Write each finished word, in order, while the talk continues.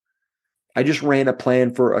I just ran a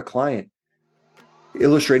plan for a client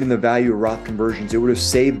illustrating the value of Roth conversions. It would have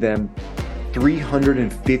saved them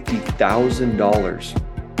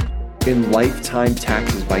 $350,000 in lifetime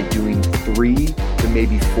taxes by doing 3 to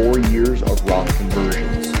maybe 4 years of Roth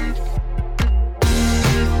conversions.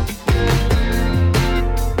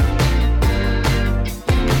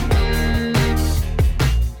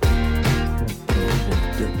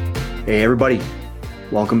 Hey, everybody.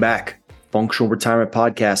 Welcome back. Functional Retirement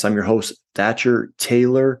Podcast. I'm your host, Thatcher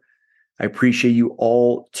Taylor. I appreciate you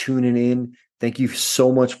all tuning in. Thank you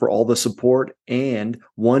so much for all the support. And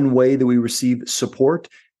one way that we receive support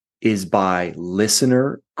is by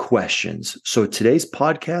listener questions. So today's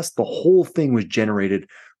podcast, the whole thing was generated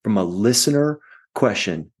from a listener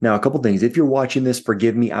question. Now, a couple things. If you're watching this,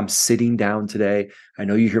 forgive me. I'm sitting down today. I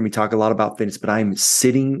know you hear me talk a lot about fitness, but I'm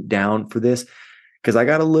sitting down for this because I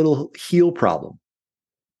got a little heel problem.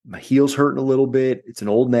 My heel's hurting a little bit. It's an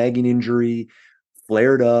old nagging injury,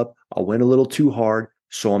 flared up. I went a little too hard,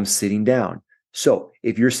 so I'm sitting down. So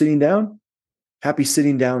if you're sitting down, happy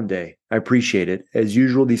sitting down day. I appreciate it. As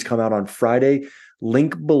usual, these come out on Friday.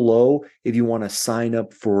 Link below if you want to sign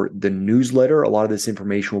up for the newsletter. A lot of this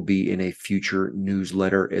information will be in a future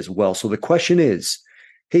newsletter as well. So the question is,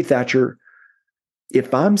 hey, Thatcher,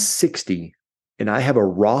 if I'm 60 and I have a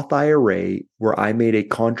Roth IRA where I made a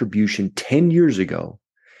contribution 10 years ago,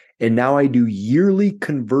 and now I do yearly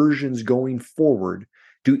conversions going forward,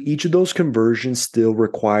 do each of those conversions still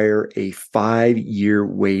require a 5-year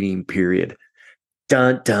waiting period?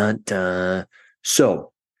 Dun, dun, dun.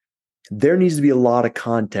 So there needs to be a lot of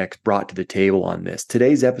context brought to the table on this.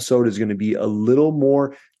 Today's episode is going to be a little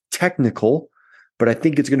more technical, but I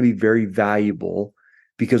think it's going to be very valuable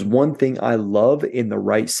because one thing I love in the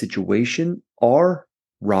right situation are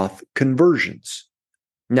Roth conversions.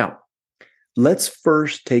 Now, let's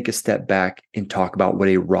first take a step back and talk about what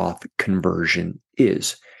a Roth conversion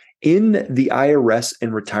is. In the IRS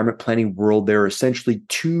and retirement planning world, there are essentially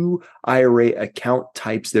 2 IRA account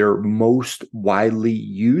types that are most widely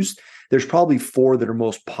used. There's probably 4 that are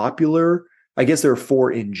most popular. I guess there are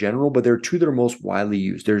 4 in general, but there are 2 that are most widely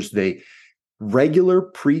used. There's the regular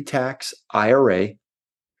pre-tax IRA,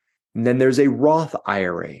 and then there's a Roth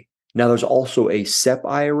IRA. Now, there's also a SEP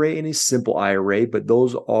IRA and a simple IRA, but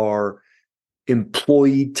those are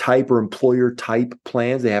employee type or employer type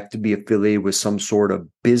plans. They have to be affiliated with some sort of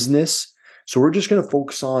business. So we're just going to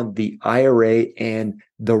focus on the IRA and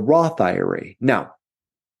the Roth IRA. Now,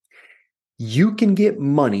 you can get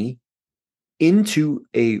money into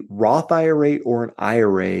a Roth IRA or an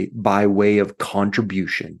IRA by way of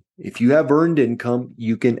contribution. If you have earned income,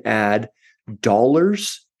 you can add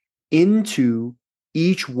dollars into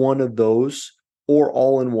each one of those, or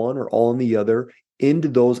all in one or all in the other, into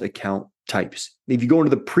those account types. If you go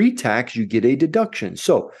into the pre-tax, you get a deduction.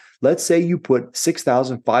 So let's say you put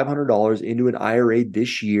 $6,500 into an IRA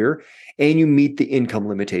this year and you meet the income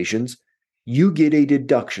limitations, you get a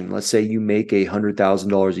deduction. Let's say you make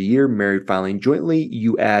 $100,000 a year, married filing jointly,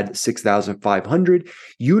 you add $6,500.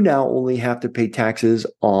 You now only have to pay taxes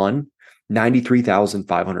on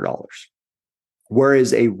 $93,500.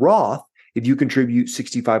 Whereas a Roth, if you contribute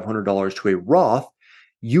 $6,500 to a Roth,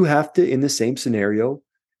 you have to, in the same scenario,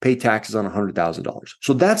 pay taxes on $100,000.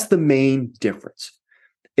 So that's the main difference.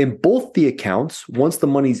 In both the accounts, once the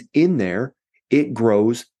money's in there, it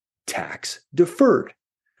grows tax deferred.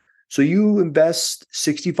 So you invest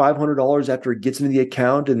 $6,500 after it gets into the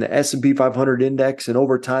account in the S&P 500 index, and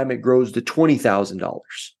over time it grows to $20,000.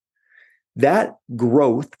 That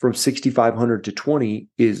growth from $6,500 to $20,000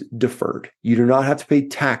 is deferred. You do not have to pay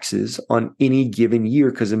taxes on any given year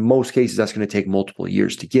because in most cases that's going to take multiple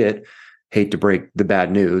years to get. Hate to break the bad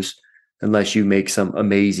news, unless you make some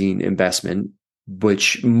amazing investment,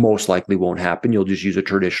 which most likely won't happen. You'll just use a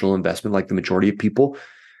traditional investment like the majority of people.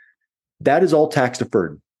 That is all tax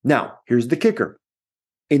deferred. Now, here's the kicker.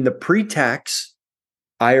 In the pre-tax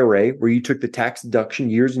IRA, where you took the tax deduction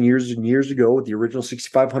years and years and years ago with the original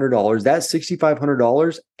 $6,500, that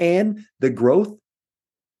 $6,500 and the growth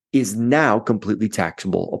is now completely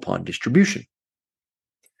taxable upon distribution.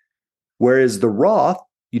 Whereas the Roth,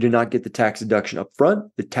 you did not get the tax deduction up front.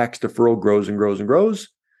 The tax deferral grows and grows and grows.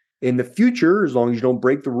 In the future, as long as you don't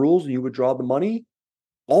break the rules and you withdraw the money,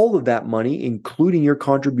 all of that money, including your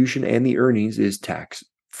contribution and the earnings, is tax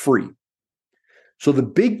free. So the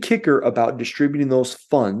big kicker about distributing those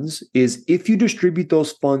funds is if you distribute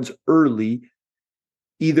those funds early,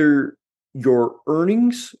 either your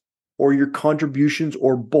earnings or your contributions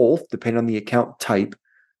or both, depending on the account type,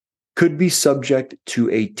 could be subject to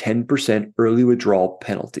a 10% early withdrawal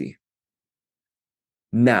penalty.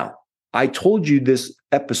 Now, I told you this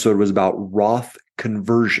episode was about Roth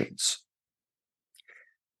conversions.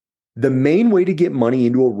 The main way to get money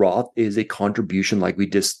into a Roth is a contribution like we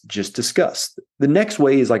just discussed. The next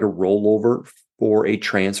way is like a rollover or a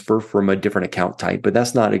transfer from a different account type, but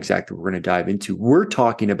that's not exactly what we're going to dive into. We're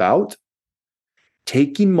talking about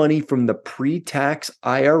taking money from the pre-tax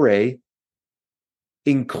IRA,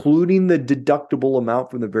 including the deductible amount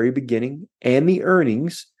from the very beginning and the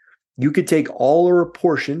earnings. You could take all or a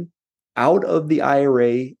portion out of the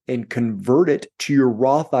IRA and convert it to your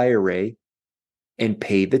Roth IRA and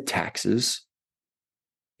pay the taxes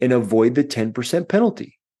and avoid the 10%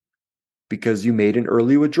 penalty because you made an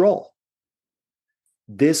early withdrawal.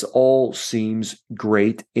 This all seems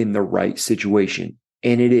great in the right situation,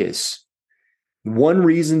 and it is. One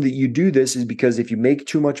reason that you do this is because if you make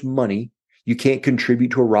too much money, you can't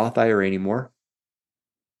contribute to a Roth IRA anymore.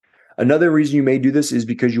 Another reason you may do this is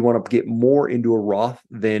because you want to get more into a Roth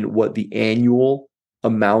than what the annual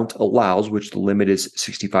amount allows, which the limit is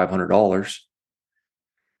 $6,500.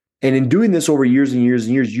 And in doing this over years and years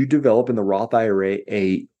and years, you develop in the Roth IRA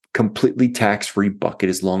a completely tax-free bucket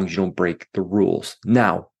as long as you don't break the rules.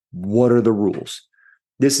 Now, what are the rules?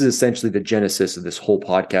 This is essentially the genesis of this whole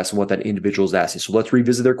podcast and what that individual is asking. So let's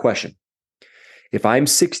revisit their question. If I'm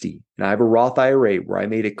 60 and I have a Roth IRA where I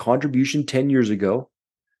made a contribution 10 years ago,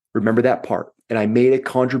 remember that part, and I made a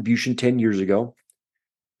contribution 10 years ago,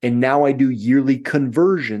 and now I do yearly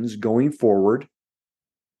conversions going forward,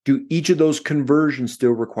 do each of those conversions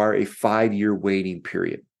still require a 5-year waiting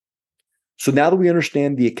period? So now that we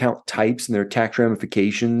understand the account types and their tax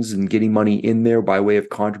ramifications and getting money in there by way of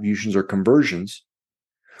contributions or conversions,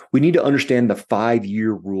 we need to understand the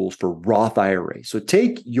 5-year rules for Roth IRA. So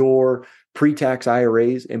take your pre-tax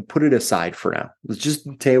IRAs and put it aside for now. Let's just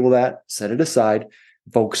table that, set it aside,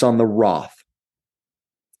 focus on the Roth.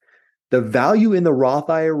 The value in the Roth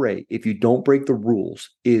IRA, if you don't break the rules,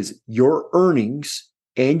 is your earnings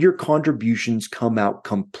and your contributions come out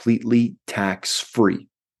completely tax-free.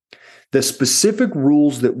 The specific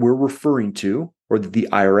rules that we're referring to, or that the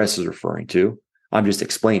IRS is referring to, I'm just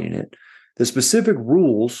explaining it. The specific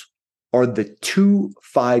rules are the 2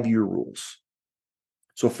 5-year rules.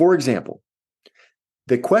 So for example,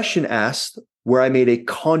 the question asked where I made a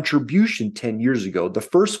contribution 10 years ago, the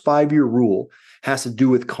first 5-year rule has to do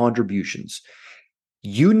with contributions.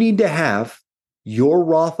 You need to have your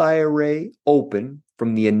Roth IRA open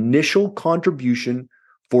from the initial contribution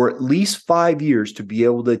for at least 5 years to be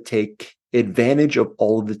able to take advantage of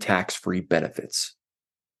all of the tax-free benefits.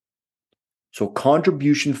 So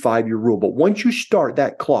contribution 5-year rule. But once you start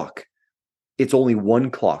that clock, it's only one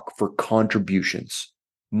clock for contributions.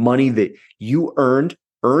 Money that you earned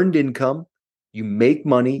income, you make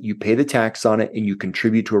money, you pay the tax on it, and you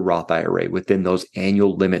contribute to a Roth IRA within those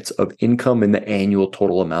annual limits of income and the annual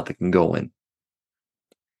total amount that can go in.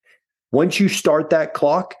 Once you start that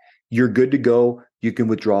clock, you're good to go. You can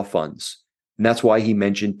withdraw funds. And that's why he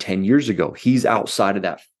mentioned 10 years ago. He's outside of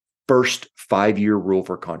that first 5-year rule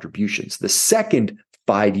for contributions. The second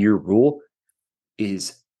 5-year rule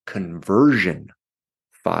is conversion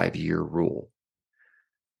 5-year rule.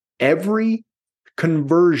 Every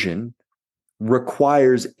conversion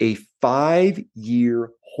requires a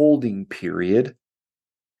 5-year holding period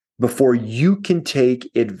before you can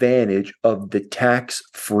take advantage of the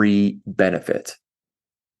tax-free benefit.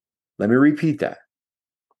 Let me repeat that.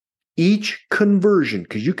 Each conversion,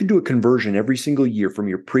 because you can do a conversion every single year from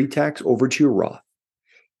your pre-tax over to your Roth,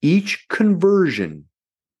 each conversion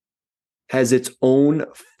has its own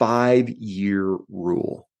 5-year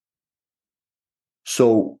rule.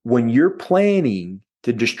 So when you're planning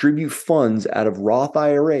to distribute funds out of Roth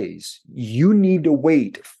IRAs, you need to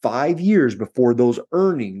wait 5 years before those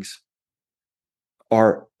earnings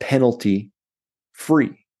are penalty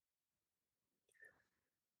free.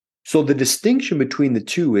 So the distinction between the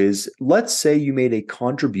two is, let's say you made a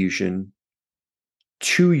contribution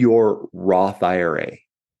to your Roth IRA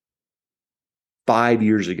 5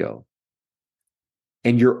 years ago,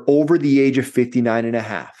 and you're over the age of 59 and a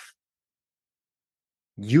half.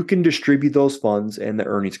 You can distribute those funds and the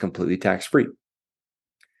earnings completely tax-free.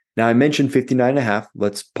 Now, I mentioned 59 and a half.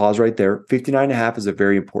 Let's pause right there. 59 and a half is a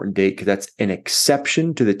very important date because that's an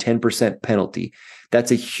exception to the 10% penalty.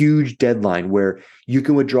 That's a huge deadline where you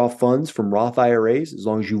can withdraw funds from Roth IRAs as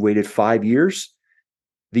long as you waited 5 years.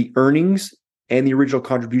 The earnings and the original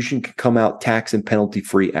contribution can come out tax and penalty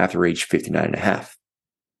free after age 59 and a half.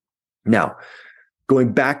 Now,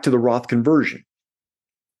 going back to the Roth conversion,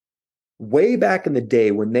 way back in the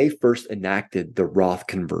day when they first enacted the Roth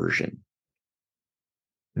conversion,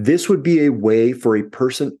 this would be a way for a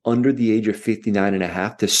person under the age of 59 and a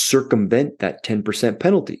half to circumvent that 10%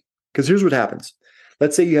 penalty. Because here's what happens.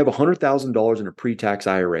 Let's say you have $100,000 in a pre-tax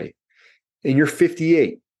IRA and you're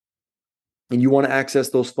 58 and you want to access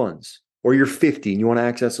those funds, or you're 50 and you want to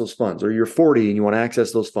access those funds, or you're 40 and you want to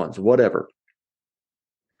access those funds, whatever,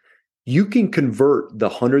 you can convert the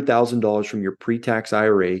 $100,000 from your pre-tax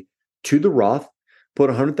IRA to the Roth, put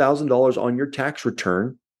 $100,000 on your tax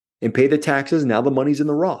return and pay the taxes. Now the money's in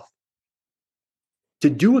the Roth. To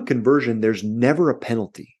do a conversion, there's never a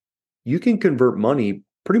penalty. You can convert money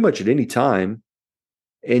pretty much at any time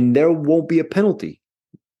and there won't be a penalty.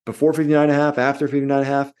 Before 59.5, after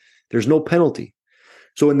 59.5, there's no penalty.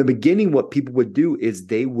 So in the beginning, what people would do is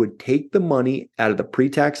they would take the money out of the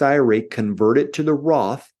pre-tax IRA, convert it to the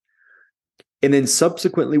Roth, and then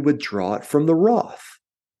subsequently withdraw it from the Roth.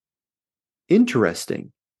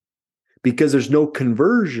 Interesting, because there's no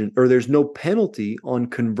conversion or there's no penalty on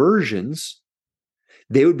conversions.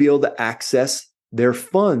 They would be able to access their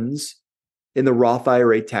funds in the Roth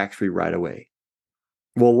IRA tax-free right away.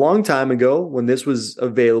 Well, a long time ago, when this was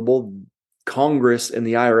available, Congress and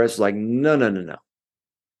the IRS was like, no.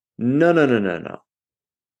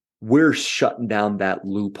 We're shutting down that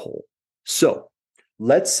loophole. So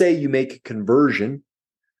let's say you make a conversion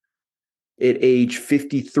at age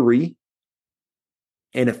 53,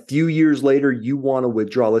 and a few years later, you want to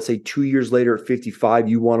withdraw. Let's say 2 years later at 55,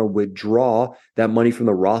 you want to withdraw that money from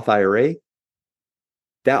the Roth IRA.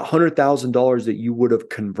 That $100,000 that you would have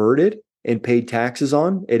converted and paid taxes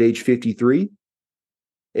on at age 53,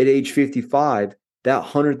 at age 55, that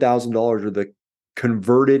 $100,000 or the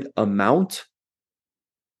converted amount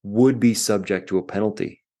would be subject to a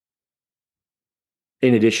penalty.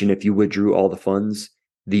 In addition, if you withdrew all the funds,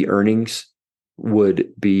 the earnings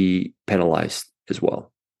would be penalized as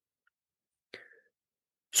well.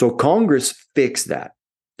 So Congress fixed that.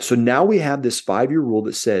 So now we have this 5-year rule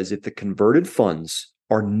that says if the converted funds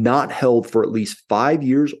are not held for at least 5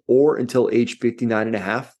 years or until age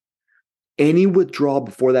 59.5, any withdrawal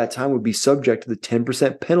before that time would be subject to the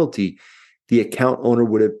 10% penalty the account owner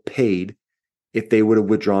would have paid if they would have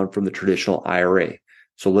withdrawn from the traditional IRA.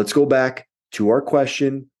 So let's go back to our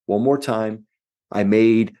question one more time. I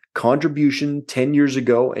made contribution 10 years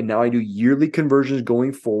ago, and now I do yearly conversions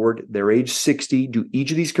going forward. They're age 60. Do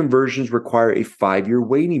each of these conversions require a 5-year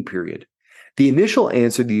waiting period? The initial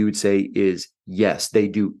answer that you would say is yes, they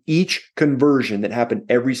do. Each conversion that happened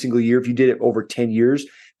every single year, if you did it over 10 years,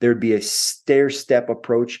 there'd be a stair-step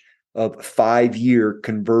approach of 5-year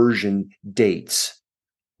conversion dates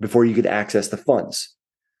before you could access the funds.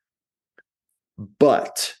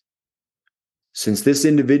 But since this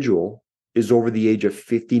individual is over the age of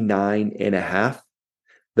 59.5,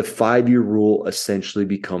 the 5-year rule essentially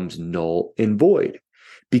becomes null and void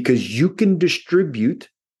because you can distribute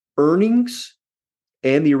earnings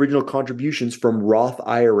and the original contributions from Roth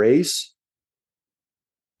IRAs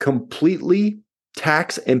completely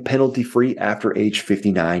tax and penalty free after age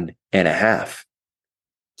 59.5.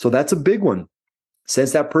 So that's a big one.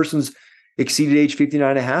 Since that person's exceeded age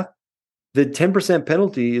 59.5, the 10%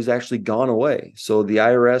 penalty is actually gone away. So the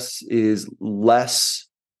IRS is less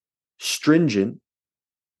stringent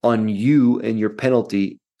on you and your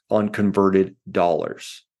penalty on converted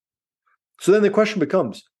dollars. So then the question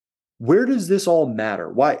becomes, where does this all matter?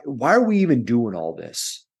 Why are we even doing all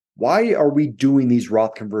this? Why are we doing these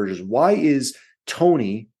Roth conversions? Why is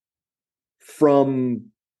Tony, from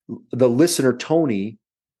the listener Tony,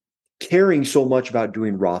 caring so much about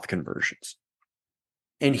doing Roth conversions?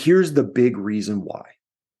 And here's the big reason why.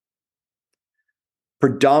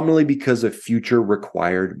 Predominantly because of future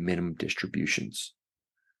required minimum distributions.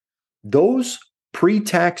 Those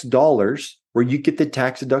pre-tax dollars where you get the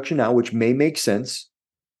tax deduction now, which may make sense,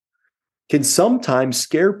 can sometimes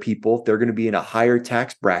scare people if they're going to be in a higher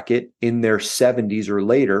tax bracket in their 70s or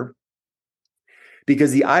later,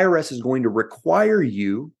 because the IRS is going to require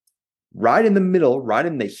you right in the middle, right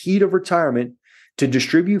in the heat of retirement, to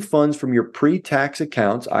distribute funds from your pre-tax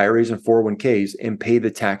accounts, IRAs and 401ks, and pay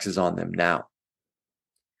the taxes on them now.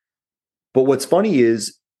 But what's funny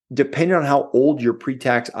is, depending on how old your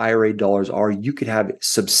pre-tax IRA dollars are, you could have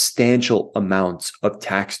substantial amounts of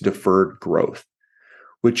tax-deferred growth,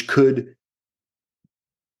 which could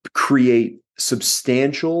create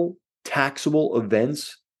substantial taxable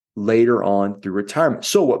events later on through retirement.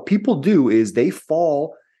 So what people do is they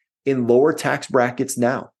fall in lower tax brackets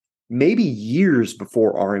now, maybe years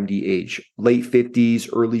before RMD age, late 50s,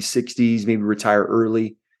 early 60s, maybe retire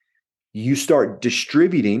early. You start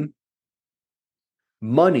distributing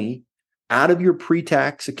money out of your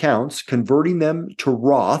pre-tax accounts, converting them to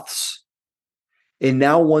Roths. And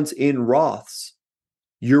now once in Roths,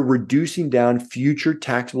 you're reducing down future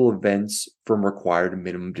taxable events from required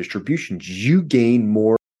minimum distributions. You gain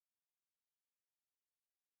more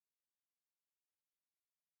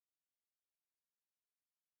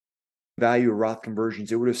value of Roth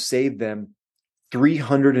conversions, it would have saved them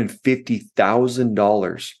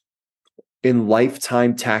 $350,000 in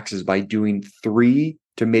lifetime taxes by doing 3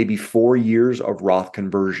 to maybe 4 years of Roth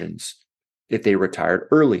conversions if they retired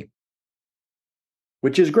early,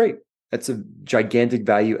 which is great. That's a gigantic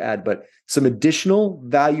value add, but some additional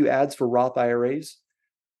value adds for Roth IRAs.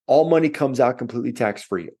 All money comes out completely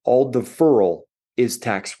tax-free. All deferral is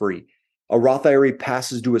tax-free. A Roth IRA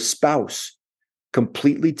passes to a spouse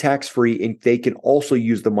completely tax-free, and they can also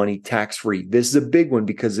use the money tax-free. This is a big one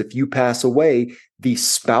because if you pass away, the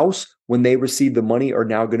spouse, when they receive the money, are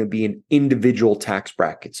now going to be in individual tax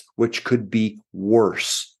brackets, which could be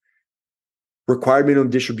worse. Required minimum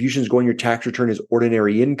distributions going your tax return is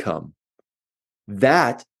ordinary income.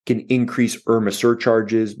 That can increase IRMA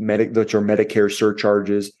surcharges, which are Medicare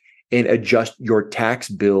surcharges, and adjust your tax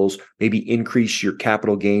bills, maybe increase your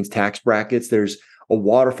capital gains tax brackets. There's a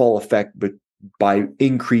waterfall effect, but by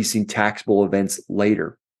increasing taxable events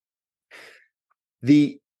later.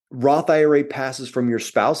 The Roth IRA passes from your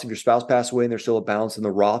spouse. If your spouse passes away and there's still a balance in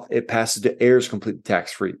the Roth, it passes to heirs completely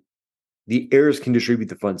tax-free. The heirs can distribute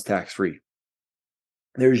the funds tax-free.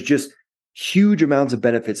 There's just huge amounts of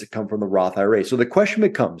benefits that come from the Roth IRA. So the question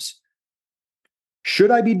becomes,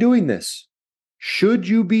 should I be doing this? Should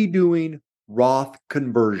you be doing Roth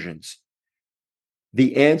conversions?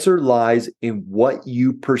 The answer lies in what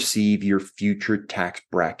you perceive your future tax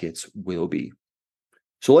brackets will be.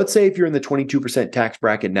 So let's say if you're in the 22% tax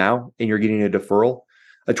bracket now and you're getting a deferral,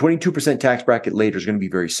 a 22% tax bracket later is going to be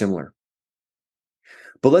very similar.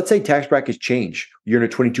 But let's say tax brackets change. You're in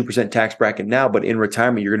a 22% tax bracket now, but in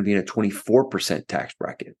retirement, you're going to be in a 24% tax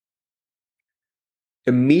bracket.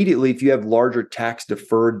 Immediately, if you have larger tax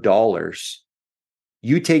deferred dollars,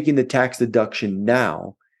 you taking the tax deduction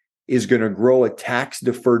now is going to grow a tax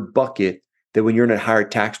deferred bucket that when you're in a higher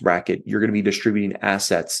tax bracket, you're going to be distributing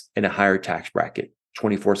assets in a higher tax bracket,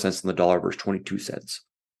 24 cents on the dollar versus 22 cents.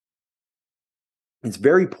 It's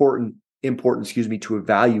very important, to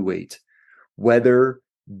evaluate whether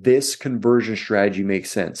this conversion strategy makes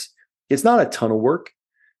sense. It's not a ton of work.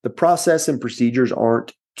 The process and procedures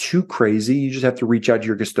aren't too crazy. You just have to reach out to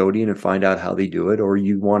your custodian and find out how they do it, or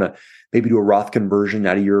you want to maybe do a Roth conversion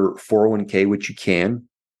out of your 401k, which you can.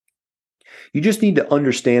 You just need to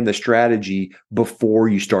understand the strategy before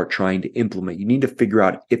you start trying to implement. You need to figure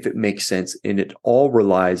out if it makes sense, and it all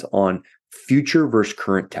relies on future versus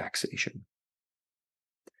current taxation.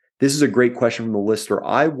 This is a great question from the listener.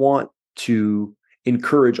 I want to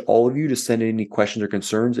encourage all of you to send in any questions or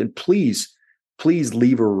concerns, and please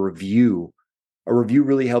leave a review. A review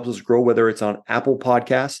really helps us grow, whether it's on Apple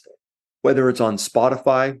Podcasts, whether it's on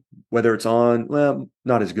Spotify, whether it's on,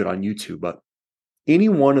 not as good on YouTube, but any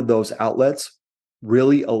one of those outlets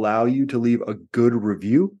really allow you to leave a good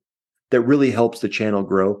review that really helps the channel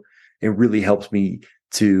grow and really helps me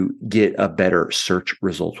to get a better search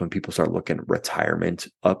results when people start looking at retirement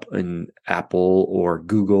up in Apple or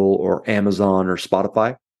Google or Amazon or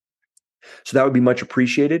Spotify. So that would be much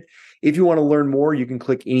appreciated. If you want to learn more, you can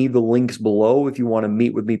click any of the links below. If you want to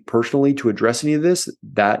meet with me personally to address any of this,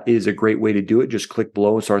 that is a great way to do it. Just click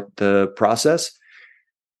below and start the process.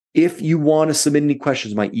 If you want to submit any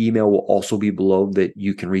questions, my email will also be below that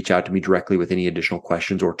you can reach out to me directly with any additional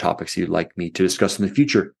questions or topics you'd like me to discuss in the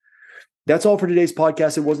future. That's all for today's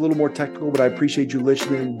podcast. It was a little more technical, but I appreciate you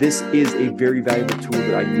listening. This is a very valuable tool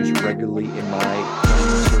that I use regularly in my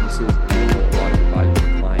client services and a lot of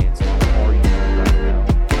advisory clients are using right now.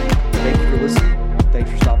 Thank you for listening.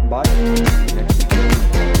 Thanks for stopping by.